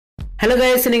Hello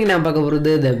guys, இன்னைக்கு நான் பார்க்க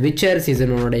போறது The Witcher season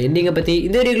 1 ஓட எண்டிங்க பத்தி.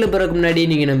 இந்த வீடியோல போறதுக்கு முன்னாடி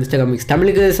நீங்க நம்ம மிஸ்டர் காமிக்ஸ்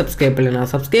தமிழுக்கு சப்ஸ்கிரைப் பண்ணலனா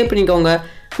சப்ஸ்கிரைப் பண்ணிக்கோங்க.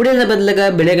 கூட இந்த பக்கத்துல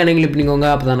பெல் ஐகானை கிளிக் பண்ணிக்கோங்க.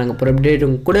 அப்பதான் நாங்க போற அப்டேட்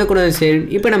கூட சேரும்.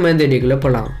 இப்போ நம்ம இந்த வீடியோக்குள்ள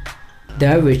போலாம்.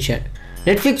 The Witcher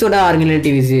Netflix ஓட ஆர்கனைஸ்ட்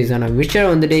டிவி சீரிஸான Witcher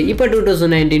வந்துட்டு இப்போ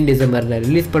 2019 டிசம்பர்ல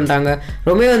ரிலீஸ் பண்ணிட்டாங்க.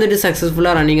 ரொம்ப வந்துட்டு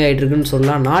சக்சஸ்ஃபுல்லா ரன்னிங் ஆயிட்டு இருக்குன்னு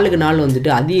சொல்லலாம். நாளுக்கு நாள் வந்துட்டு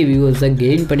அதிக வியூவர்ஸை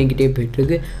கெயின் பண்ணிக்கிட்டே போயிட்டு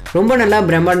இருக்கு. ரொம்ப நல்லா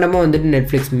பிரம்மாண்டமாக வந்துட்டு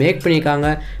Netflix மேக்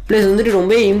பண்ணியிருக்காங்க. ப்ளஸ் வந்துட்டு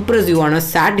ரொம்ப இம்ப்ரெசிவான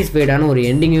சாட்டிஸ்ஃபைடான ஒரு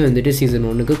எண்டிங்கும் வந்துட்டு சீசன்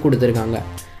 1க்கு கொடுத்துருக்காங்க.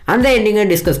 அந்த எண்டிங்கை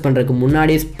டிஸ்கஸ் பண்ணுறதுக்கு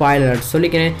முன்னாடி ஸ்பாயிலர்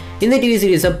சொல்லிக்கிறேன். இந்த டிவி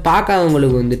சீரிஸை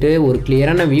பார்க்காதவங்களுக்கு வந்துட்டு ஒரு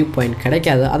கிளியரான வியூ பாயிண்ட்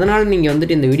கிடைக்காது. அதனால் நீங்கள்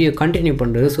வந்துட்டு இந்த வீடியோ கண்டினியூ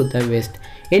பண்ணுறது சுத்த வேஸ்ட்.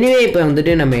 எனிவே இப்போ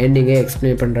வந்துட்டு நம்ம எண்டிங்கை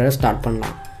எக்ஸ்பிளைன் பண்ணுறத ஸ்டார்ட்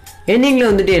பண்ணலாம். எண்டிங்கில்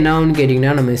வந்துட்டு என்ன ஆகுன்னு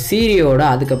கேட்டிங்கன்னா, நம்ம சீரியோட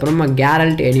அதுக்கப்புறமா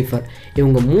கேரல்ட் எனிஃபர்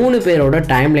இவங்க 3 பேரோட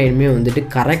டைம் லைனுமே வந்துட்டு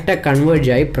கரெக்டாக கன்வெர்ஜ்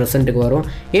ஆகி ப்ரெசென்ட்டுக்கு வரும்.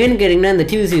 ஏன்னு கேட்டிங்கன்னா, இந்த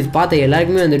டிவி சீரிஸ் பார்த்த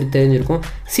எல்லாருக்குமே வந்துட்டு தெரிஞ்சிருக்கும்.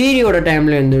 சீரியோட டைம்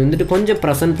லைன் வந்துட்டு கொஞ்சம்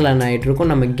ப்ரெசென்ட்டில் ரன் ஆகிட்டு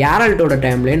இருக்கும். நம்ம கேரல்ட்டோட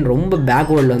டைம் லைன் ரொம்ப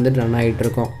பேக்வேர்டில் வந்துட்டு ரன் ஆகிட்டு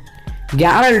இருக்கும்.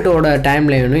 கேரல்ட்டோட டைம்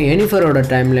லைனும் எனிஃபரோட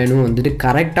டைம் லைனும் வந்துட்டு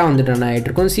கரெக்டாக வந்துட்டு ரன் ஆகிட்டு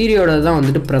இருக்கும். சீரியோட தான்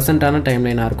வந்துட்டு ப்ரெசென்ட்டான டைம்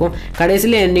லைனாக இருக்கும்.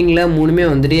 கடைசியில் எண்டிங்கில் 3மே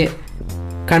வந்துட்டு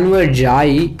கன்வெர்ஜ்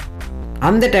ஆகி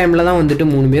அந்த டைமில் தான் வந்துட்டு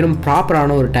 3 பேரும்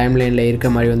ப்ராப்பரான ஒரு டைம் லைனில் இருக்க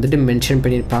மாதிரி வந்துட்டு மென்ஷன்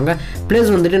பண்ணியிருப்பாங்க.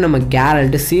 ப்ளஸ் வந்துட்டு நம்ம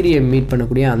கேரல்ட்டு சீரியை மீட்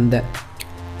பண்ணக்கூடிய அந்த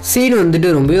சீன் வந்துட்டு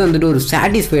ரொம்பவே வந்துட்டு ஒரு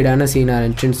சாட்டிஸ்ஃபைடான சீனாக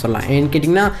இருந்துச்சுன்னு சொல்லலாம். ஏன்னு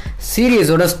கேட்டிங்கன்னா,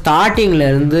 சீரியஸோட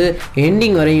ஸ்டார்டிங்லேருந்து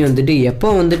எண்டிங் வரையும் வந்துட்டு எப்போ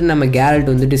வந்துட்டு நம்ம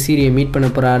கேரல்ட் வந்துட்டு சீரியை மீட் பண்ண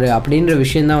போகிறாரு அப்படின்ற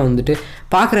விஷயந்தான் வந்துட்டு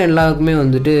பார்க்குற எல்லாருக்குமே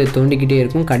வந்துட்டு தோண்டிக்கிட்டே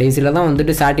இருக்கும். கடைசியில் தான்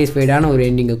வந்துட்டு சாட்டிஸ்ஃபைடான ஒரு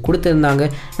எண்டிங்கை கொடுத்துருந்தாங்க.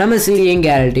 நம்ம சீரியையும்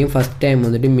கேரல்ட்டையும் ஃபஸ்ட் டைம்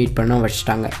வந்துட்டு மீட் பண்ண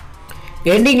வச்சுட்டாங்க.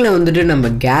 எண்டிங்கில் வந்துட்டு நம்ம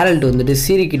கேரல்ட் வந்துட்டு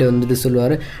சீரிக்கிட்ட வந்துட்டு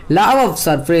சொல்லுவார், லா ஆஃப்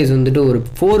சர்ப்ரைஸ் வந்துட்டு ஒரு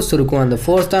ஃபோர்ஸ் இருக்கும். அந்த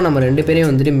ஃபோர்ஸ் தான் நம்ம 2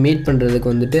 பேரையும் வந்துட்டு மீட்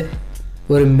பண்ணுறதுக்கு வந்துட்டு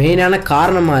ஒரு மெயினான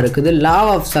காரணமாக இருக்குது. லா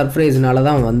ஆஃப் சர்ப்ரைஸ்னால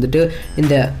தான் வந்துட்டு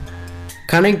இந்த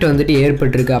கனெக்ட் வந்துட்டு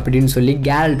ஏற்பட்டிருக்கு அப்படின்னு சொல்லி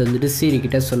கேரல்ட் வந்துட்டு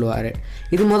சீரிக்கிட்ட சொல்லுவார்.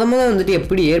 இது முதல்ல வந்துட்டு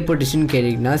எப்படி ஏற்பட்டுச்சுன்னு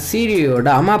கேட்டிங்கன்னா, சீரியோட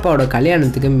அம்மா அப்பாவோட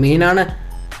கல்யாணத்துக்கு மெயினான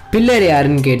பில்லர்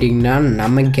யாருன்னு கேட்டிங்கன்னா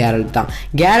நம்ம கேரல்ட் தான்.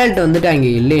 கேரல்ட் வந்துட்டு அங்கே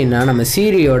இல்லைன்னா நம்ம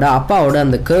சீரியோட அப்பாவோட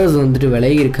அந்த கர்ஸ் வந்துட்டு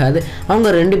விலகி இருக்காது. அவங்க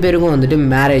 2 பேருக்கும் வந்துட்டு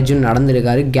மேரேஜும்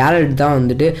நடந்திருக்காரு. கேரல்ட் தான்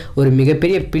வந்துட்டு ஒரு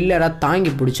மிகப்பெரிய பில்லராக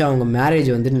தாங்கி பிடிச்சி அவங்க மேரேஜ்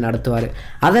வந்துட்டு நடத்துவார்.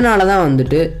 அதனால தான்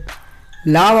வந்துட்டு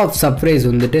லா ஆஃப் சர்ப்ரைஸ்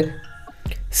வந்துட்டு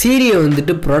சீரியை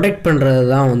வந்துட்டு ப்ரொடெக்ட் பண்ணுறது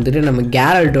தான் வந்துட்டு நம்ம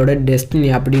கேரல்ட்டோட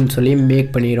டெஸ்டினி அப்படின்னு சொல்லி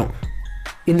மேக் பண்ணிடும்.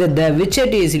 இந்த த விச்சர்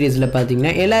டிவி சீரீஸில்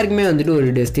பார்த்திங்கன்னா எல்லாருக்குமே வந்துட்டு ஒரு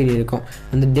டெஸ்டினி இருக்கும்.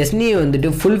 அந்த டெஸ்டினியை வந்துட்டு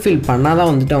ஃபுல்ஃபில் பண்ணால் தான்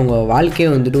வந்துட்டு அவங்க வாழ்க்கையை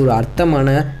வந்துட்டு ஒரு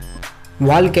அர்த்தமான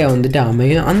வாழ்க்கையை வந்துட்டு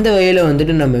அமையும். அந்த வகையில்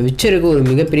வந்துட்டு நம்ம விச்சருக்கு ஒரு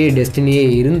மிகப்பெரிய டெஸ்டினியே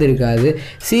இருந்திருக்காது.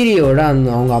 சீரியோட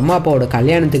அவங்க அம்மா அப்பாவோட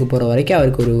கல்யாணத்துக்கு போகிற வரைக்கும்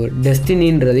அவருக்கு ஒரு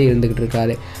டெஸ்டினின்றதே இருந்துக்கிட்டு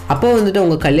இருக்காரு. அப்போ வந்துட்டு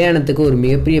அவங்க கல்யாணத்துக்கு ஒரு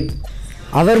மிகப்பெரிய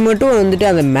அவர் மட்டும் வந்துட்டு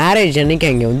அந்த மேரேஜ் அன்றைக்கி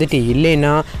அங்கே வந்துட்டு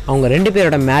இல்லைன்னா அவங்க 2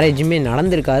 பேரோட மேரேஜுமே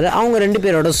நடந்திருக்காது. அவங்க 2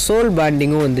 பேரோட சோல்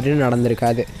பாண்டிங்கும் வந்துட்டு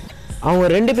நடந்திருக்காது. அவங்க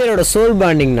 2 பேரோட சோல்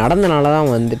பாண்டிங் நடந்தனால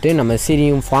தான் வந்துட்டு நம்ம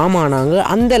சீரியும் ஃபார்ம் ஆனாங்க.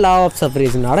 அந்த லா ஆஃப்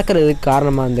சர்ப்ரைஸ் நடக்கிறதுக்கு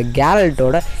காரணமாக அந்த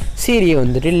கேரல்ட்டோட சீரியை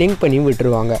வந்துட்டு லிங்க் பண்ணி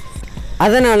விட்டுருவாங்க.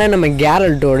 அதனால் நம்ம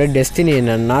கேரல்ட்டோட டெஸ்டினி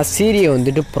என்னென்னா சீரியை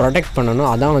வந்துட்டு ப்ரொடெக்ட் பண்ணணும்.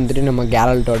 அதான் வந்துட்டு நம்ம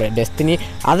கேரல்ட்டோட டெஸ்டினி.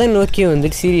 அதை நோக்கி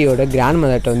வந்துட்டு சீரியோட கிராண்ட்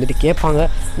மதர்கிட்ட வந்துட்டு கேட்பாங்க,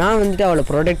 நான் வந்துட்டு அவளை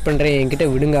ப்ரொடெக்ட் பண்ணுறேன், என்கிட்ட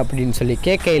விடுங்க அப்படின்னு சொல்லி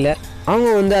கேட்கையில்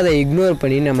அவங்க வந்து அதை இக்னோர்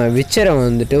பண்ணி நம்ம விச்சரை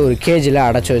வந்துட்டு ஒரு கேஜில்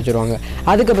அடைச்சி வச்சுருவாங்க.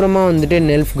 அதுக்கப்புறமா வந்துட்டு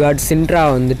நெல்ஃப்கார்ட் சின்ட்ரா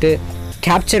வந்துட்டு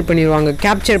கேப்சர் பண்ணிடுவாங்க.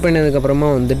 கேப்சர் பண்ணதுக்கப்புறமா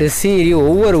வந்துட்டு சீரி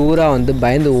ஒவ்வொரு ஊராக வந்து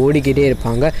பயந்து ஓடிக்கிட்டே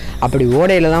இருப்பாங்க. அப்படி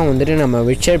ஓடையில் தான் வந்துட்டு நம்ம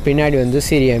விச்சர் பின்னாடி வந்து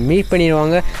சீரியை மீட்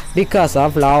பண்ணிடுவாங்க. பிகாஸ்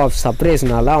ஆஃப் லா ஆஃப்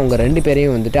சர்ப்ரைஸ்னால அவங்க 2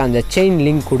 பேரையும் வந்துட்டு அந்த செயின்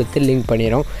லிங்க் கொடுத்து லிங்க்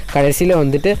பண்ணிடும். கடைசியில்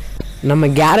வந்துட்டு நம்ம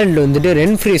கேரல்ட் வந்துட்டு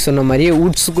ரென்ஃப்ரீ சொன்ன மாதிரியே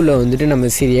உட்ஸுக்குள்ளே வந்துட்டு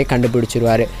நம்ம சீரியை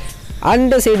கண்டுபிடிச்சிருவார்.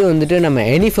 அந்த சைடு வந்துட்டு நம்ம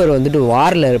எனிஃபர் வந்துட்டு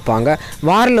வாரில் இருப்பாங்க.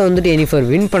 வாரில் வந்துட்டு எனிஃபர்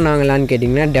வின் பண்ணாங்களான்னு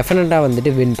கேட்டிங்கன்னா டெஃபினட்டாக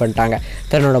வந்துட்டு வின் பண்ணிட்டாங்க.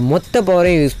 தன்னோட மொத்த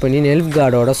பவரையும் யூஸ் பண்ணி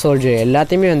நெல்ஃப்கார்டோட சோல்ஜர்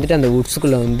எல்லாத்தையுமே வந்துட்டு அந்த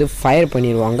உட்ஸுக்குள்ளே வந்து ஃபயர்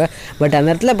பண்ணிடுவாங்க. பட் அந்த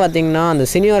இடத்துல பார்த்திங்கன்னா அந்த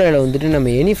சினியோரையில் வந்துட்டு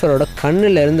நம்ம எனிஃபரோட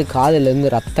கண்ணுலேருந்து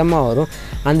காதுலேருந்து ரத்தமாக வரும்.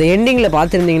 அந்த எண்டிங்கில்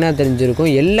பார்த்துருந்திங்கன்னா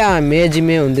தெரிஞ்சிருக்கும், எல்லா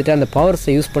மேஜுமே வந்துட்டு அந்த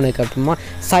பவர்ஸை யூஸ் பண்ணதுக்கப்புறமா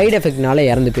சைடு எஃபெக்ட்னால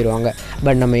இறந்து போயிடுவாங்க.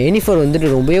 பட் நம்ம எனிஃபர்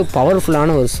வந்துட்டு ரொம்பவே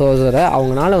பவர்ஃபுல்லான ஒரு சோல்ஜரை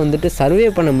அவங்களால வந்துட்டு சர்வே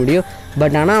பண்ண முடியும்.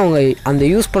 பட் ஆனால் அவங்க அந்த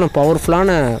யூஸ் பண்ண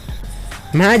பவர்ஃபுல்லான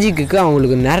மேஜிக்கு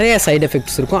அவங்களுக்கு நிறைய சைடு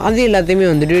எஃபெக்ட்ஸ் இருக்கும். அது எல்லாத்தையுமே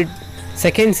வந்துட்டு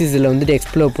செகண்ட் சீசனில் வந்துட்டு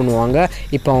எக்ஸ்ப்ளோர் பண்ணுவாங்க.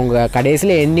 இப்போ அவங்க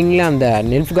கடைசியில் எண்டிங்கில் அந்த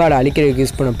நெல்ஃப்கார்டை அழிக்கிறதுக்கு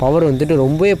யூஸ் பண்ண பவர் வந்துட்டு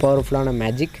ரொம்பவே பவர்ஃபுல்லான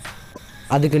மேஜிக்.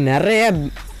 அதுக்கு நிறைய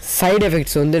சைடு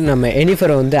எஃபெக்ட்ஸ் வந்து நம்ம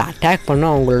எனிஃபரை வந்து அட்டாக்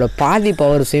பண்ணால் அவங்களோட பாதி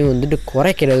பவர்ஸையும் வந்துட்டு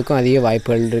குறைக்கிறதுக்கும் அதிக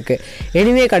வாய்ப்புகள் இருக்குது.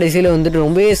 எனிவே கடைசியில் வந்துட்டு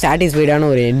ரொம்பவே சாட்டிஸ்ஃபைடான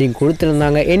ஒரு எண்டிங்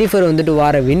கொடுத்துருந்தாங்க. எனிஃபர்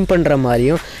வந்துட்டு வின் பண்ணுற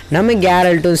மாதிரியும் நம்ம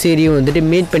கேரல்ட்டும் சிரியும் வந்துட்டு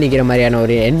மீட் பண்ணிக்கிற மாதிரியான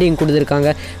ஒரு எண்டிங்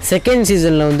கொடுத்துருக்காங்க. செகண்ட்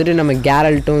சீசனில் வந்துட்டு நம்ம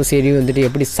கேரல்ட்டும் சிரியும் வந்துட்டு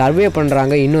எப்படி சர்வே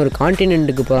பண்ணுறாங்க, இன்னொரு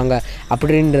காண்டினென்ட்டுக்கு போகிறாங்க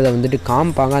அப்படின்றத வந்துட்டு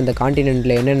காமிப்பாங்க. அந்த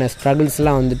காண்டினென்ட்டில் என்னென்ன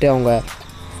ஸ்ட்ரகிள்ஸ்லாம் வந்துட்டு அவங்க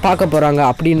பார்க்க போகிறாங்க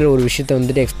அப்படின்ற ஒரு விஷயத்தை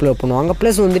வந்துட்டு எக்ஸ்ப்ளோர் பண்ணுவாங்க.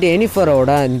 ப்ளஸ் வந்துட்டு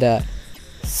எனிஃபரோட இந்த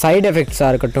சைடு எஃபெக்ட்ஸாக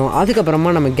இருக்கட்டும், அதுக்கப்புறமா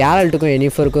நம்ம கேரல்ட்டுக்கும்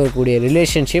எனிஃபருக்கும் இருக்கக்கூடிய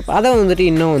ரிலேஷன்ஷிப், அதை வந்துட்டு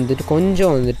இன்னும் வந்துட்டு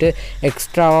கொஞ்சம் வந்துட்டு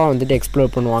எக்ஸ்ட்ராவாக வந்துட்டு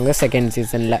எக்ஸ்ப்ளோர் பண்ணுவாங்க செகண்ட்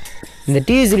சீசனில். இந்த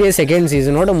சீரிஸ் செகண்ட்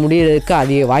சீசனோட முடிகிறதுக்கு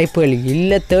அதிக வாய்ப்புகள்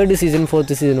இல்லை. தேர்டு சீசன்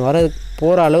ஃபோர்த்து சீசன் வர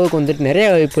போகிற அளவுக்கு வந்துட்டு நிறைய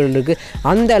வாய்ப்புகள் இருக்குது.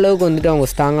 அந்த அளவுக்கு வந்துட்டு அவங்க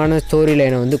ஸ்ட்ராங்கான ஸ்டோரி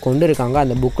லைனை வந்து கொண்டு இருக்காங்க,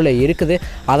 அந்த புக்கில் இருக்குது.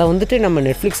 அதை வந்துட்டு நம்ம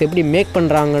நெட்ஃப்ளிக்ஸ் எப்படி மேக்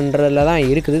பண்ணுறாங்கன்றதுல தான்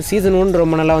இருக்குது. சீசன் 1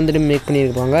 ரொம்ப நல்லா வந்துட்டு மேக்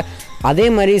பண்ணியிருப்பாங்க. அதே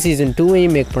மாதிரி சீசன்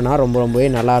 2வையும் மேக் பண்ணால் ரொம்பவே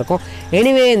நல்லாயிருக்கும்.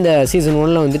 எனிவே இந்த சீசன்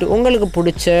 1 வந்துட்டு உங்களுக்கு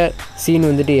பிடிச்ச சீன்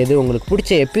வந்துட்டு எது, உங்களுக்கு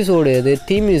பிடிச்ச எபிசோடு எது,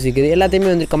 தீம் மியூசிக் இது எல்லாத்தையுமே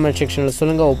வந்து கமெண்ட் செக்ஷனில்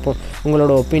சொல்லுங்கள்.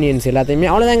 உங்களோட ஒப்பீனியன்ஸ் எல்லாத்தையுமே.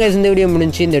 அவ்வளோதாங்க, இந்த வீடியோ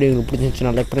முடிஞ்சு. இந்த வீடியோ உங்களுக்கு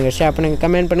பிடிச்சிருந்துச்சுன்னா லைக் பண்ணுங்கள், ஷேர் பண்ணுங்கள்,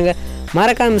 கமெண்ட் பண்ணுங்கள்.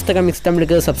 மறக்காம மிஸ்டர் காமிக்ஸ்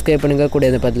தமிழுக்கு சப்ஸ்கிரைப் பண்ணுங்கள். கூட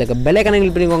இந்த பத்தில் இருக்க பெல் ஐகானை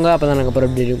கிளிக் பண்ணிக்கோங்க. அப்போ தான் நாங்கள்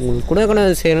அப்புறம் உங்களுக்கு கூட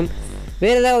சேரும்.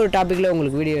 வேறு ஏதாவது ஒரு டாப்பிக்கில்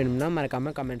உங்களுக்கு வீடியோ வேணும்னா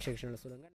மறக்காமல் கமெண்ட் செக்ஷனில் சொல்லுங்கள்.